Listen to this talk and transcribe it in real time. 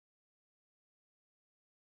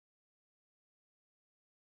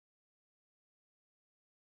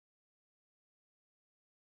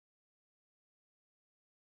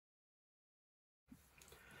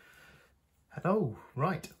Oh,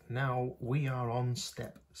 right, now we are on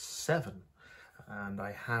step 7, and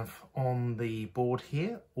I have on the board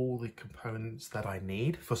here all the components that I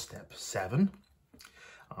need for step 7.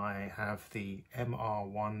 I have the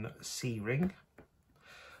MR1 C-ring,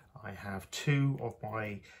 I have 2 of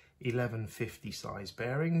my 1150 size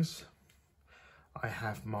bearings, I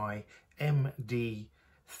have my MD3,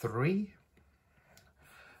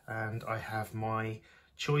 and I have my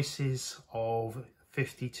choices of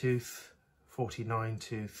 50 tooth, 49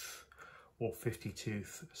 tooth or 50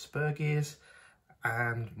 tooth spur gears,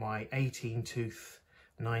 and my 18 tooth,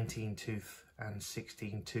 19 tooth and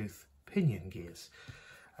 16 tooth pinion gears.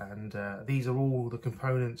 And these are all the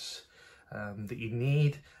components that you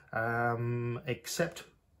need, except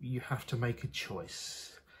you have to make a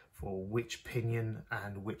choice for which pinion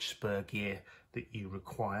and which spur gear that you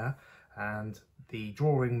require. And the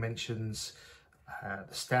drawing mentions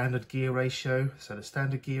the standard gear ratio. So the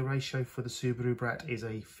standard gear ratio for the Subaru Brat is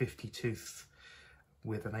a 50 tooth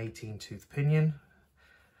with an 18 tooth pinion.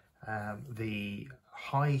 The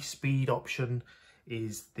high speed option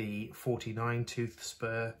is the 49 tooth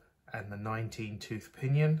spur and the 19 tooth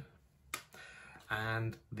pinion,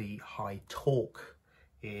 and the high torque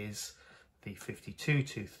is the 52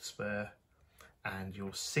 tooth spur and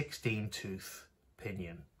your 16 tooth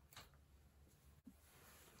pinion.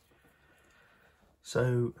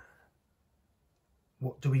 So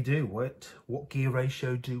what do we do? What gear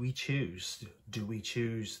ratio do we choose? Do we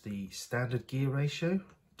choose the standard gear ratio?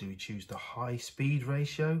 Do we choose the high speed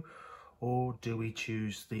ratio? Or do we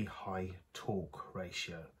choose the high torque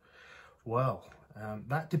ratio? Well,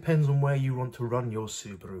 that depends on where you want to run your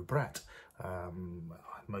Subaru Brat.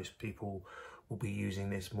 Most people will be using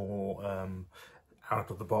this more out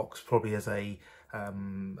of the box, probably as a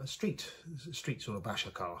street sort of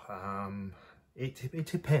basher car. It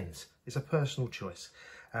depends. It's a personal choice.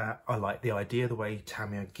 I like the idea, the way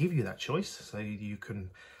Tamiya give you that choice, so you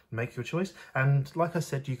can make your choice. And like I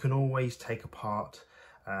said, you can always take apart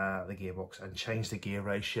the gearbox and change the gear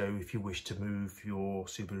ratio if you wish to move your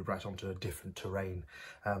Subaru Brat onto a different terrain.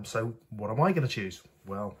 So what am I going to choose?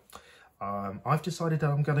 Well, I've decided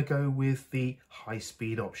that I'm going to go with the high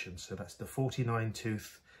speed option. So that's the 49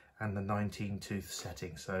 tooth and the 19 tooth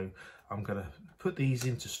setting. So I'm going to put these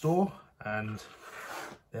into store, and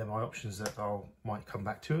they're my options that might come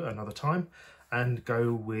back to another time, and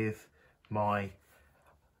go with my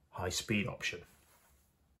high speed option.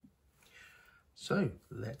 So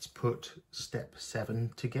let's put step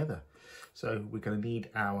 7 together. So we're going to need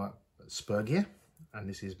our spur gear, and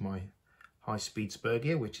this is my high speed spur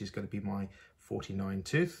gear, which is going to be my 49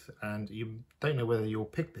 tooth. And you don't know whether you'll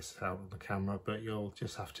pick this out on the camera, but you'll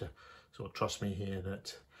just have to sort of trust me here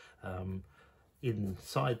that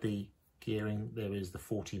inside the gearing there is the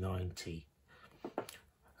 49T,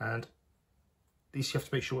 and these you have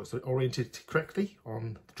to make sure it's oriented correctly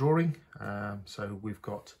on the drawing. So we've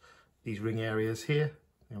got these ring areas here,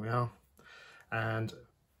 there we are, and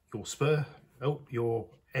your spur, your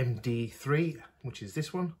MD3, which is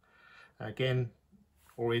this one, again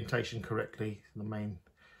orientation correctly, the main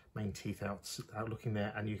teeth out looking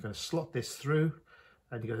there, and you're going to slot this through,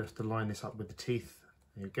 and you're going to have to line this up with the teeth.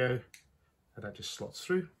 There you go, and that just slots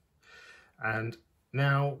through. And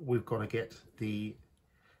now we've got to get the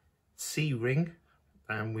C-ring,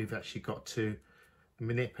 and we've actually got to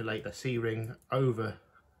manipulate the C-ring over.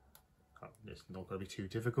 It's not going to be too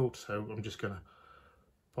difficult, so I'm just going to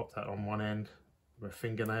pop that on one end with a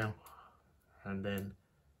fingernail, and then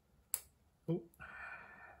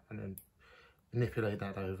manipulate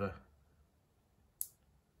that over.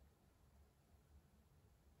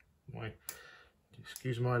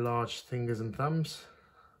 Excuse my large fingers and thumbs.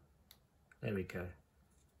 There we go.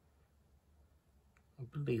 I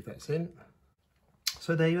believe that's in.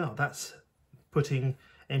 So there you are. That's putting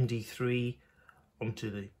MD3 onto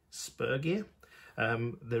the spur gear.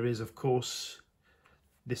 There is, of course,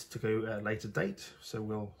 this to go at a later date, so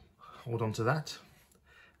we'll hold on to that.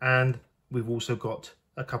 And we've also got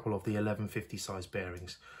a couple of the 1150 size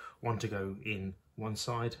bearings, one to go in one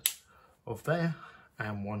side of there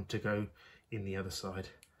and one to go in the other side,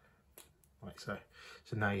 like so.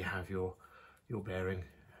 So now you have your bearing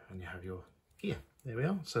and you have your gear. There we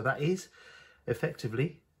are. So that is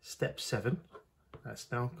effectively step 7. That's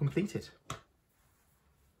now completed.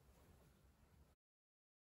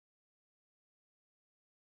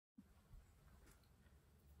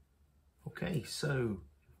 Okay, so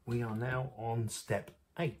we are now on step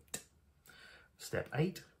 8. Step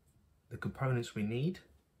 8, the components we need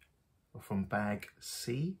are from bag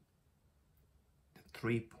C,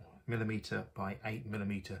 3mm by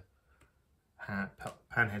 8mm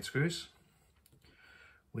pan head screws.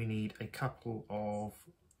 We need a couple of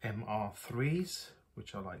MR3s,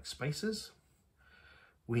 which are like spacers.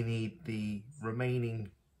 We need the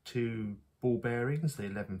remaining 2 ball bearings, the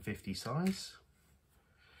 1150 size.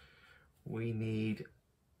 We need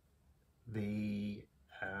the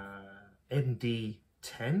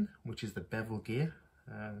MD10, which is the bevel gear.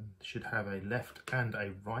 Should have a left and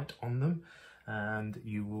a right on them, and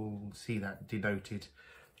you will see that denoted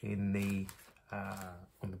in the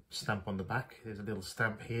on the stamp on the back. There's a little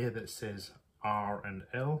stamp here that says R and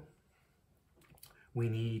L. We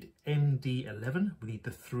need MD11. We need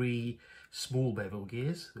the 3 small bevel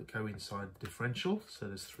gears that go inside the differential, so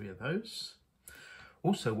there's 3 of those.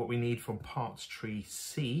 Also, what we need from parts tree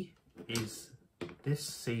C is this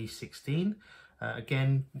C16.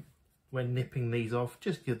 Again, when nipping these off,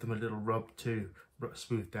 just give them a little rub to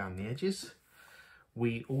smooth down the edges.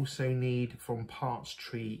 We also need from parts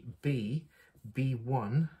tree B,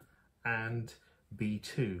 B1 and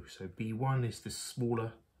B2. So B1 is the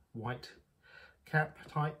smaller white cap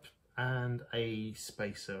type, and a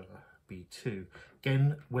spacer B2.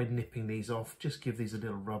 Again, when nipping these off, just give these a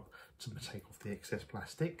little rub to take off the excess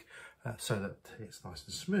plastic so that it's nice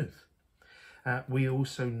and smooth. We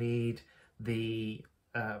also need the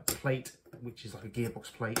plate, which is like a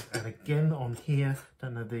gearbox plate, and again on here,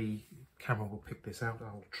 don't know, the camera will pick this out.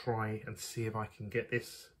 I'll try and see if I can get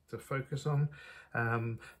this to focus on,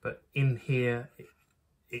 but in here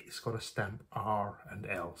it's got a stamp R and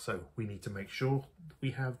L, so we need to make sure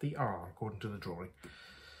we have the R according to the drawing.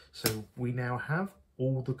 So we now have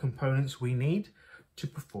all the components we need to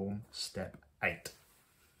perform step 8.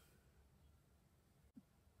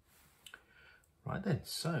 Right then,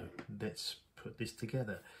 so let's put this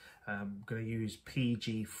together. I'm going to use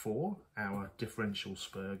PG4, our differential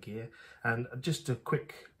spur gear, and just a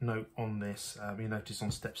quick note on this, you notice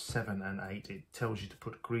on steps 7 and 8 it tells you to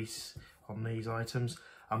put grease on these items.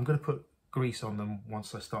 I'm going to put grease on them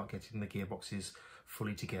once I start getting the gearboxes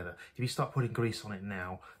fully together. If you start putting grease on it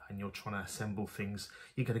now and you're trying to assemble things,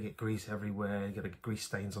 you're going to get grease everywhere, you're going to get grease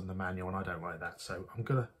stains on the manual, and I don't like that. So I'm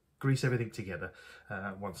going to grease everything together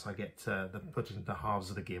once I get putting the halves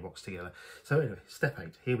of the gearbox together. So anyway, step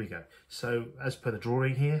 8, here we go. So as per the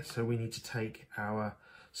drawing here, so we need to take our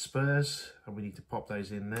spurs and we need to pop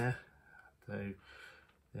those in there. So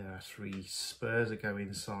there are 3 spurs that go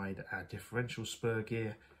inside our differential spur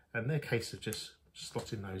gear, and they're a case of just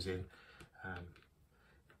slotting those in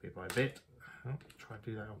bit by bit. Oh, try to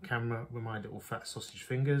do that on camera with my little fat sausage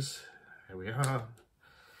fingers. There we are.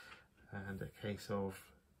 And a case of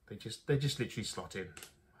they just literally slot in,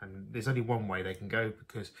 and there's only one way they can go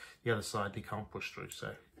because the other side they can't push through,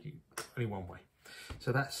 so only one way.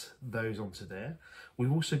 So that's those onto there.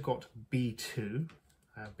 We've also got B2.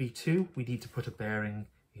 B2, we need to put a bearing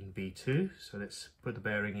in B2, so let's put the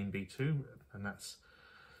bearing in B2, and that's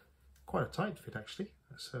quite a tight fit actually.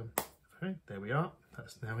 That's okay, there we are,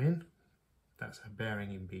 that's now in. That's a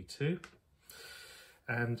bearing in B2,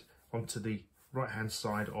 and onto the right hand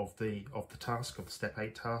side of the task, of the step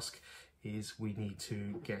 8 task, is we need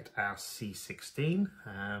to get our C16,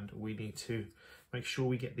 and we need to make sure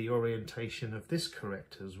we get the orientation of this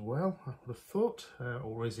correct as well, I would have thought,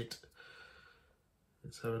 or is it,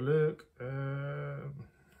 let's have a look, there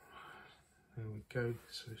we go.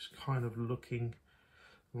 So it's kind of looking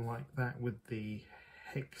like that with the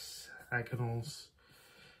hexagonals.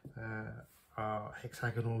 Our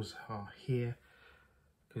hexagonals are here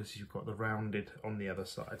because you've got the rounded on the other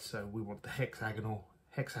side, so we want the hexagonal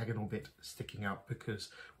bit sticking up because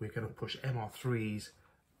we're going to push MR3s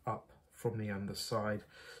up from the underside,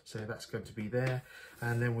 so that's going to be there.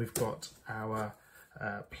 And then we've got our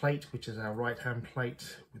plate, which is our right hand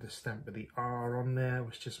plate with a stamp with the R on there.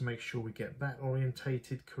 Let's just make sure we get that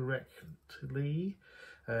orientated correctly.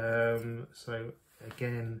 So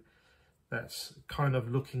again, that's kind of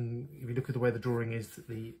looking, if you look at the way the drawing is,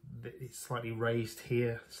 it's slightly raised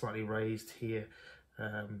here, slightly raised here.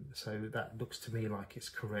 So that looks to me like it's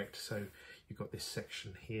correct. So you've got this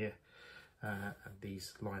section here and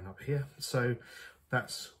these line up here. So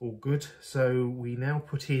that's all good. So we now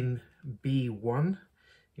put in B1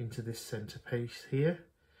 into this center piece here.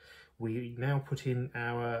 We now put in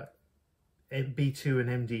our B2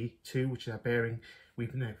 and MD2, which is our bearing.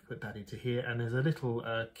 We've now put that into here, and there's a little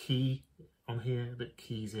key on here that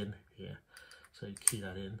keys in here. So you key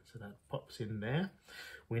that in, so that pops in there.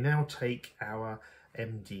 We now take our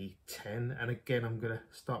MD10, and again, I'm going to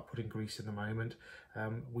start putting grease in a moment.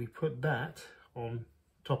 We put that on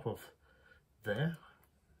top of there.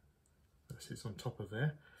 That sits on top of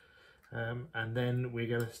there. And then we're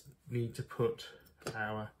going to need to put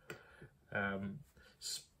our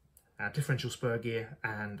differential spur gear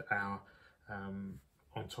and our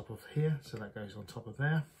on top of here, so that goes on top of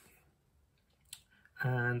there.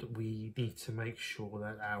 And we need to make sure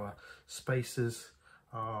that our spacers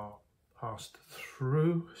are passed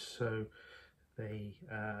through, so they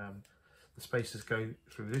the spacers go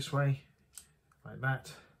through this way, like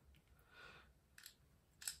that.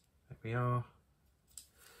 There we are.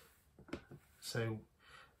 So I'm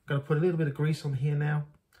going to put a little bit of grease on here now,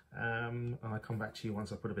 and I'll come back to you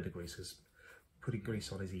once I put a bit of grease, because putting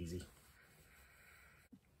grease on is easy.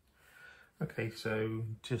 Okay, so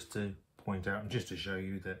just to point out and just to show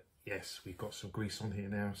you that yes, we've got some grease on here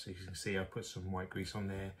now. So you can see I put some white grease on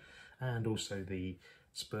there, and also the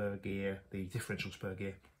spur gear, the differential spur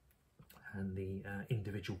gear, and the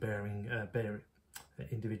individual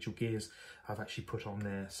individual gears. I've actually put on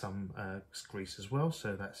there some grease as well,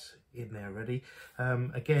 so that's in there already.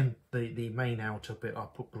 Again, the main outer bit I'll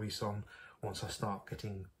put grease on once I start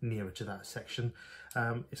getting nearer to that section.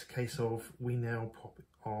 It's a case of we now pop it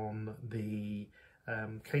on the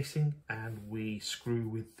casing, and we screw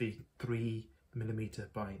with the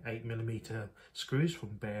 3mm by 8mm screws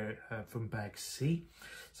from bag C.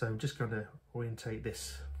 So I'm just going to orientate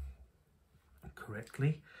this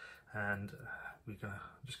correctly, and I'm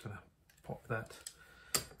just going to pop that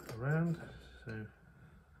around. So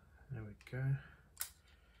there we go.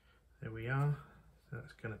 There we are. So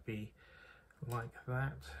that's going to be like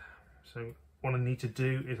that. So what I need to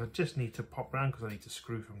do is I just need to pop around because I need to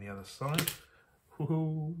screw from the other side.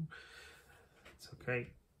 Woohoo! It's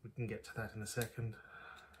okay, we can get to that in a second.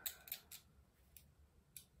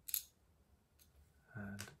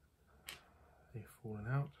 And they've fallen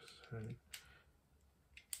out, so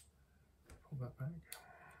pull that back.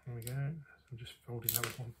 There we go. I'm just folding that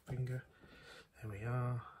with one finger. There we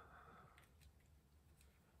are.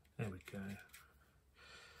 There we go.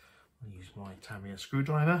 I'll use my Tamiya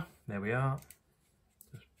screwdriver. There we are.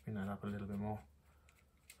 Just bring that up a little bit more.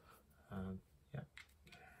 Yeah.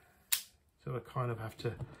 So I kind of have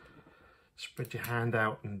to spread your hand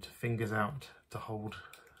out and fingers out to hold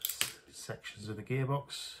sections of the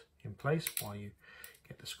gearbox in place while you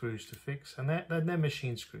get the screws to fix. And they're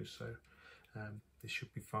machine screws, so this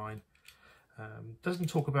should be fine. Doesn't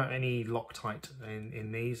talk about any Loctite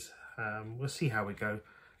in these. We'll see how we go.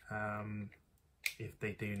 If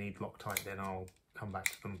they do need Loctite, then I'll come back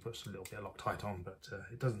to them and put a little bit of Loctite on, but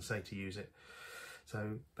it doesn't say to use it.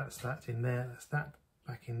 So that's that in there, that's that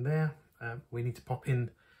back in there. We need to pop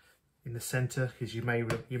in the center, because you may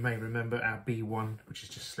remember our B1, which has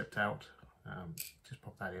just slipped out. Just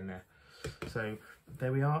pop that in there. So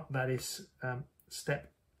there we are. That is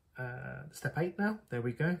step 8 now. There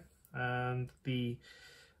we go. And the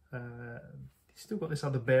still got this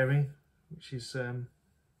other bearing, which is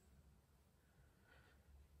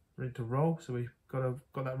ready to roll. So we've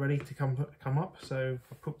got that ready to come up. So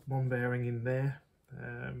I put one bearing in there.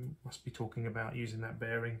 Must be talking about using that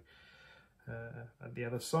bearing at the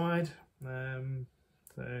other side.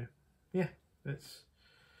 So yeah, it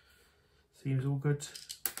seems all good.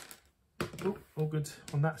 Oh, all good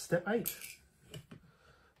on that step 8.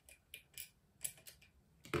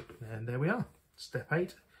 And there we are, step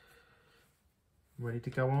 8, ready to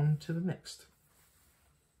go on to the next.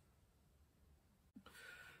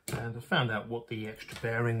 And I found out what the extra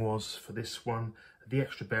bearing was for this one. The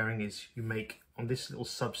extra bearing is you make on this little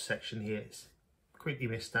subsection here. It's quickly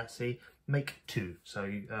missed that, see, make 2. So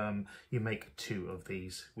you make 2 of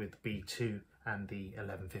these with B2 and the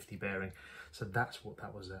 1150 bearing. So that's what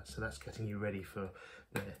that was at. So that's getting you ready for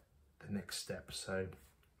the next step. So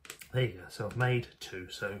there you go. So I've made 2.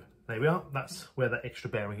 So there we are. That's where that extra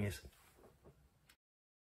bearing is.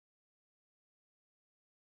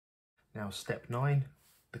 Now step 9,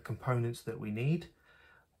 the components that we need.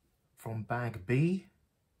 From bag B,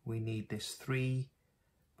 we need this 3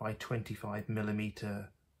 by 25mm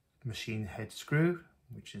machine head screw,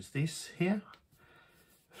 which is this here.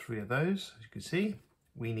 3 of those, as you can see.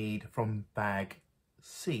 We need from bag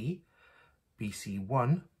C,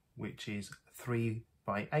 BC1, which is 3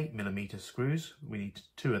 by 8mm screws. We need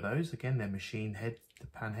 2 of those. Again, they're machine head, the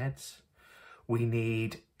pan heads. We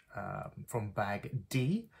need from bag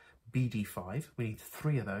D, BD5, we need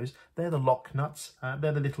 3 of those. They're the lock nuts.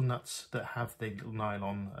 They're the little nuts that have the little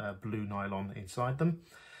nylon, blue nylon inside them.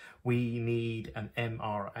 We need an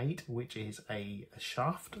MR8, which is a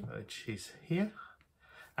shaft, which is here.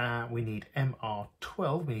 We need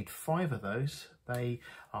MR12, we need 5 of those. They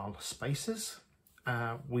are spacers.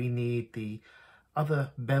 We need the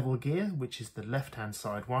other bevel gear, which is the left-hand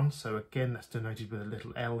side one. So again, that's denoted with a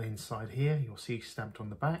little L inside here. You'll see stamped on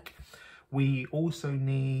the back. We also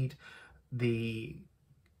need the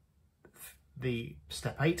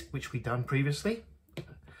step 8, which we done previously.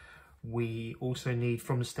 We also need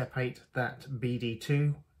from the step 8 that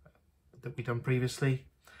BD2 that we've done previously,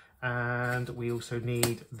 and we also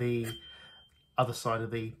need the other side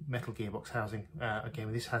of the metal gearbox housing.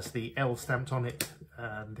 Again, this has the L stamped on it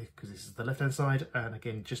because this is the left hand side, and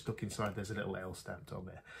again, just look inside, there's a little L stamped on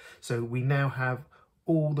there. So we now have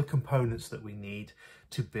all the components that we need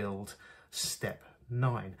to build step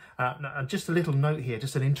 9. Now, just a little note here,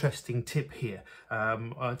 just an interesting tip here.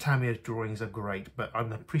 Tamiya drawings are great, but I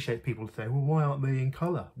appreciate people saying, well, why aren't they in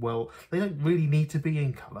colour? Well, they don't really need to be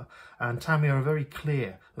in colour, and Tamiya are very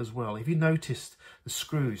clear as well. If you noticed the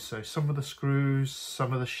screws, so some of the screws,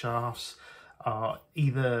 some of the shafts are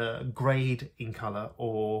either greyed in colour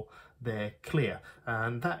or they're clear,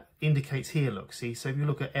 and that indicates here, look, see, so if you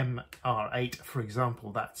look at MR8 for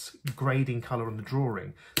example, that's greyed in colour on the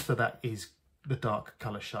drawing, so that is the dark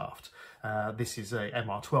colour shaft. This is a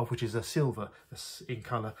MR12, which is a silver in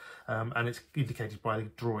colour, and it's indicated by the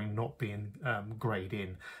drawing not being greyed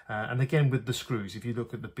in. And again with the screws, if you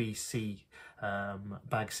look at the BC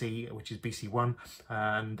bag C, which is BC1,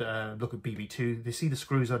 and look at BB2, they see the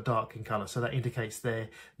screws are dark in colour, so that indicates they're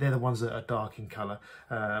the ones that are dark in colour,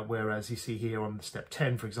 whereas you see here on the step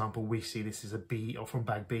 10 for example, we see this is a B, or from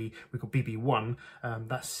bag B we've got BB1,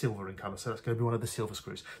 that's silver in colour, so that's going to be one of the silver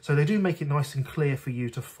screws. So they do make it nice and clear for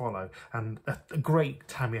you to follow, and great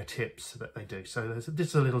Tamiya tips that they do. So there's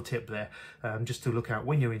just a little tip there, just to look out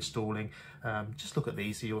when you're installing. Just look at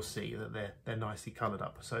these, so you'll see that they're nicely coloured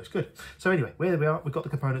up, so it's good. So anyway, where we are, we've got the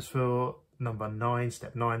components for number 9,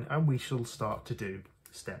 step 9, and we shall start to do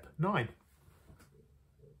step 9.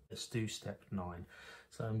 Let's do step 9.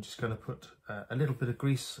 So I'm just going to put a little bit of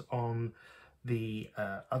grease on the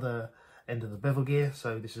other end of the bevel gear,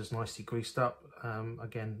 so this is nicely greased up.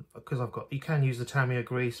 Again, because I've got, you can use the Tamiya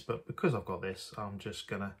grease, but because I've got this, I'm just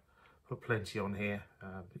gonna put plenty on here,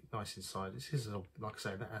 nice inside. This is, like I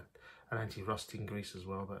say, an anti-rusting grease as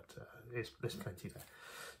well, but there's plenty there.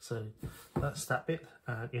 So that's that bit.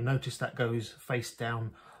 You'll notice that goes face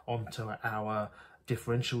down onto our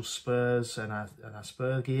differential spurs and our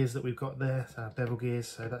spur gears that we've got there, our bevel gears.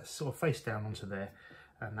 So that's sort of face down onto there,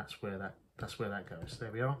 and that's where that goes.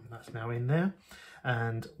 There we are, that's now in there.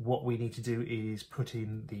 And what we need to do is put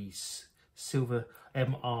in these silver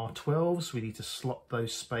MR12s. We need to slot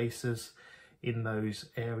those spacers in those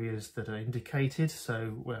areas that are indicated.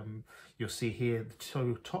 So you'll see here the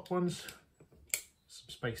two top ones, some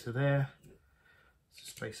spacer there, some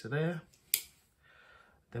spacer there.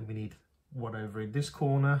 Then we need one over in this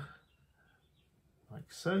corner,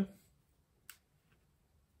 like so.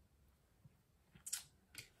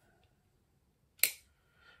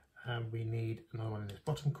 And we need another one in this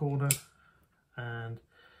bottom corner, and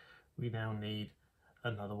we now need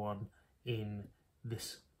another one in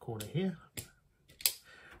this corner here.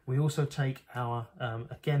 We also take our,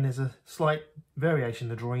 again there's a slight variation in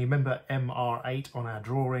the drawing. Remember MR8 on our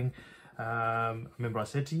drawing. Remember I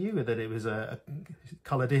said to you that it was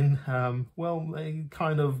coloured in. Well,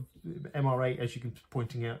 kind of MR8, as you can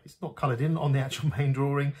pointing out, it's not coloured in on the actual main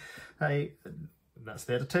drawing. Hey, that's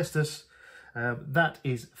there to test us. That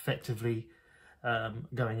is effectively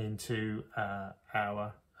going into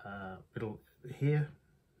our middle here.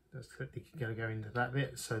 That's going to go into that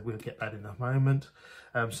bit, so we'll get that in a moment.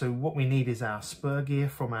 So what we need is our spur gear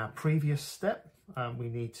from our previous step. We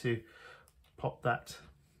need to pop that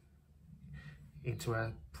into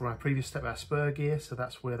from our previous step, our spur gear, so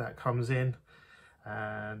that's where that comes in.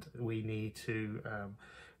 And we need to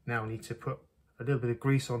now need to put a little bit of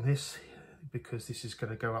grease on this, because this is going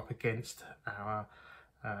to go up against our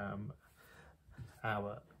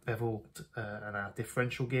beveled and our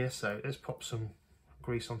differential gear. So let's pop some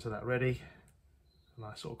grease onto that ready, and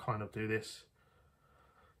I sort of kind of do this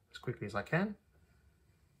as quickly as I can.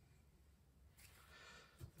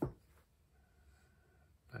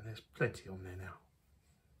 And there's plenty on there now.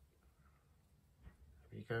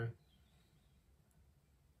 There you go.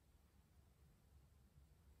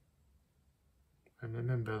 And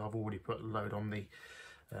remember, I've already put a load on the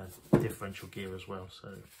differential gear as well, so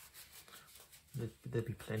there'll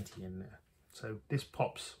be plenty in there. So this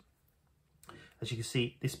pops, as you can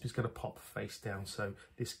see, this is going to pop face down, so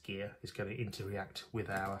this gear is going to interact with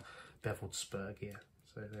our beveled spur gear.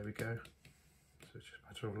 So there we go. So it's just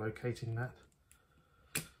a matter of locating that.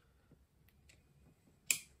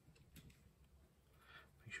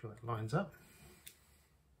 Make sure that lines up.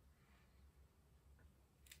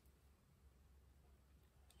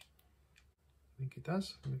 I think it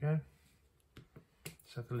does. There we go.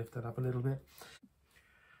 Just have to lift that up a little bit.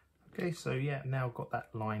 Okay, so yeah, now I've got that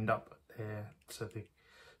lined up there. So the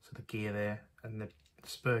gear there and the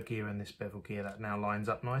spur gear and this bevel gear, that now lines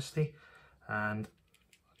up nicely. And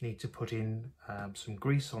need to put in some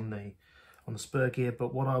grease on the spur gear,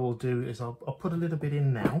 but what I will do is I'll put a little bit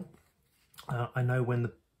in now. I know when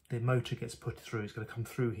the motor gets put through, it's going to come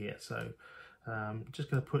through here, so just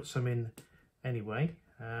going to put some in anyway,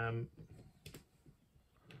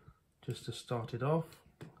 just to start it off.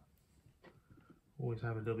 Always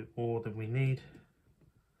have a little bit more than we need,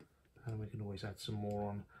 and we can always add some more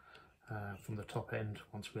on from the top end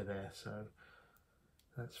once we're there, so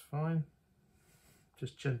that's fine.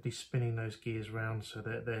 Just gently spinning those gears around so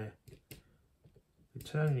that they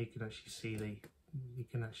turn. You can actually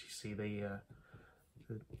see the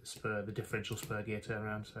spur, the differential spur gear turn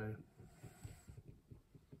around. So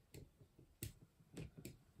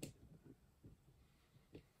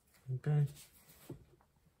okay.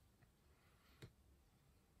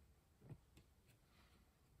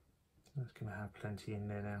 That's going to have plenty in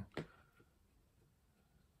there now.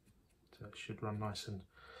 So it should run nice and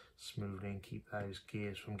smoothly and keep those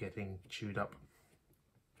gears from getting chewed up.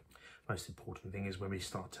 Most important thing is when we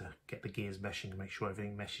start to get the gears meshing to make sure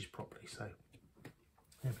everything meshes properly. So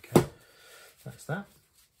there we go, that's that.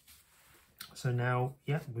 So now,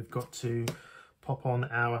 yeah, we've got to pop on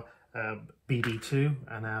our BB2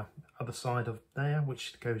 and our other side of there,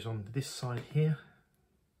 which goes on this side here,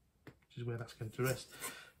 which is where that's going to rest.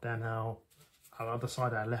 Then our other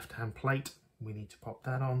side, our left hand plate, we need to pop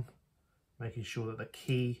that on, making sure that the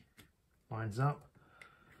key lines up.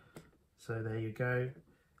 So there you go.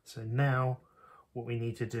 So now what we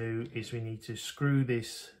need to do is we need to screw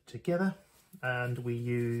this together, and we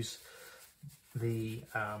use the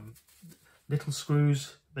little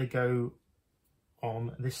screws. They go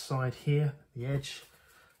on this side here, the edge.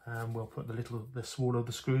 We'll put the smaller of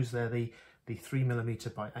the screws there, the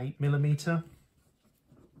 3mm by 8mm.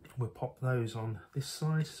 We'll pop those on this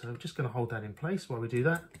side. So I'm just going to hold that in place while we do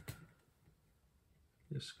that.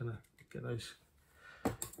 Just going to get those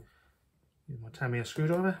with my Tamiya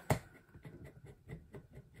screwdriver.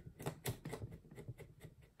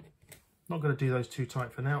 Not going to do those too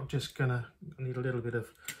tight for now. Just gonna need a little bit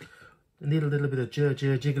of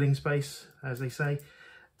jiggling space, as they say,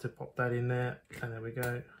 to pop that in there. And there we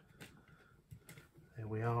go. There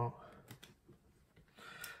we are.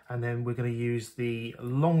 And then we're going to use the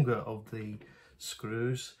longer of the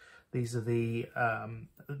screws. These are the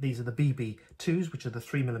BB2s, which are the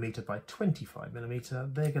 3mm by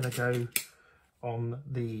 25mm. They're going to go on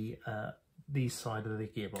the side of the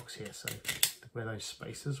gearbox here, so where those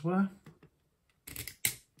spacers were.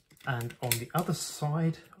 And on the other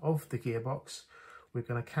side of the gearbox, we're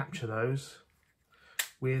going to capture those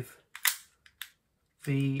with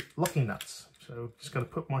the locking nuts. So I'm just going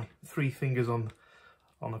to put my 3 fingers on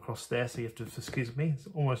across there, so you have to excuse me. It's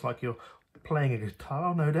almost like you're playing a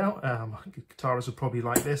guitar, no doubt. Guitarists will probably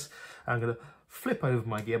like this. I'm going to flip over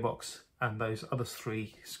my gearbox, and those other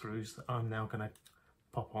 3 screws that I'm now going to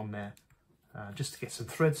pop on there, just to get some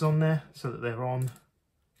threads on there so that they're on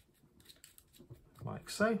like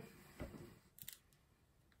so.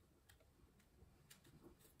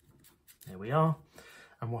 There we are.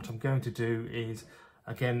 And what I'm going to do is,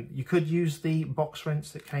 again, you could use the box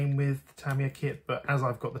wrench that came with the Tamiya kit, but as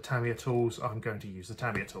I've got the Tamiya tools, I'm going to use the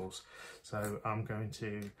Tamiya tools. So I'm going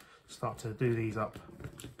to start to do these up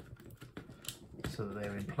so that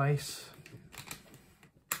they're in place.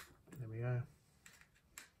 There we go.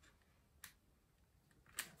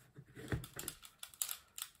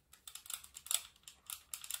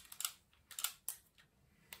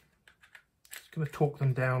 Just going to torque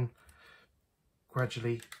them down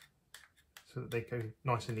gradually so that they go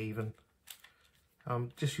nice and even.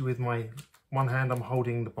 Just with my one hand, I'm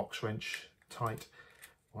holding the box wrench tight,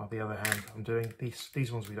 while the other hand I'm doing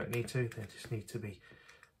these ones. We don't need to; they just need to be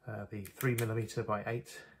the 3mm by 8mm.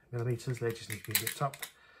 They just need to be zipped up,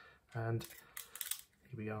 and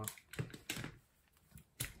here we are.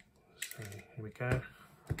 So here we go.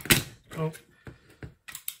 Oh,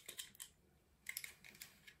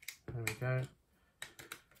 there we go.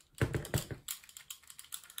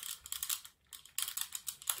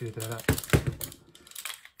 Do that up.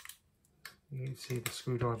 You can see the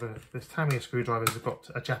screwdriver. This Tamiya screwdrivers have got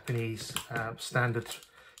a Japanese standard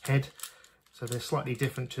head, so they're slightly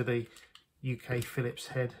different to the UK Phillips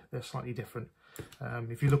head. They're slightly different.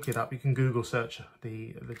 If you look it up, you can Google search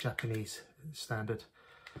the Japanese standard,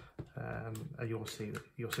 and you'll see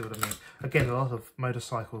what I mean. Again, a lot of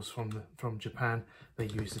motorcycles from Japan, they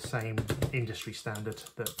use the same industry standard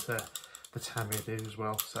that the Tamiya do as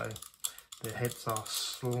well. So the heads are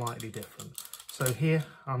slightly different. So here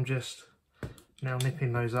I'm just now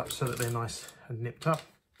nipping those up so that they're nice and nipped up,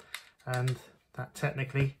 and that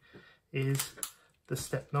technically is the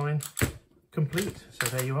step 9 complete. So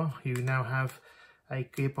there you are. You now have a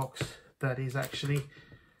gearbox that is actually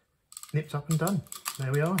nipped up and done.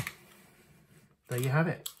 There we are. There you have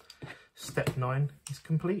it. Step 9 is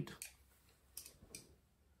complete.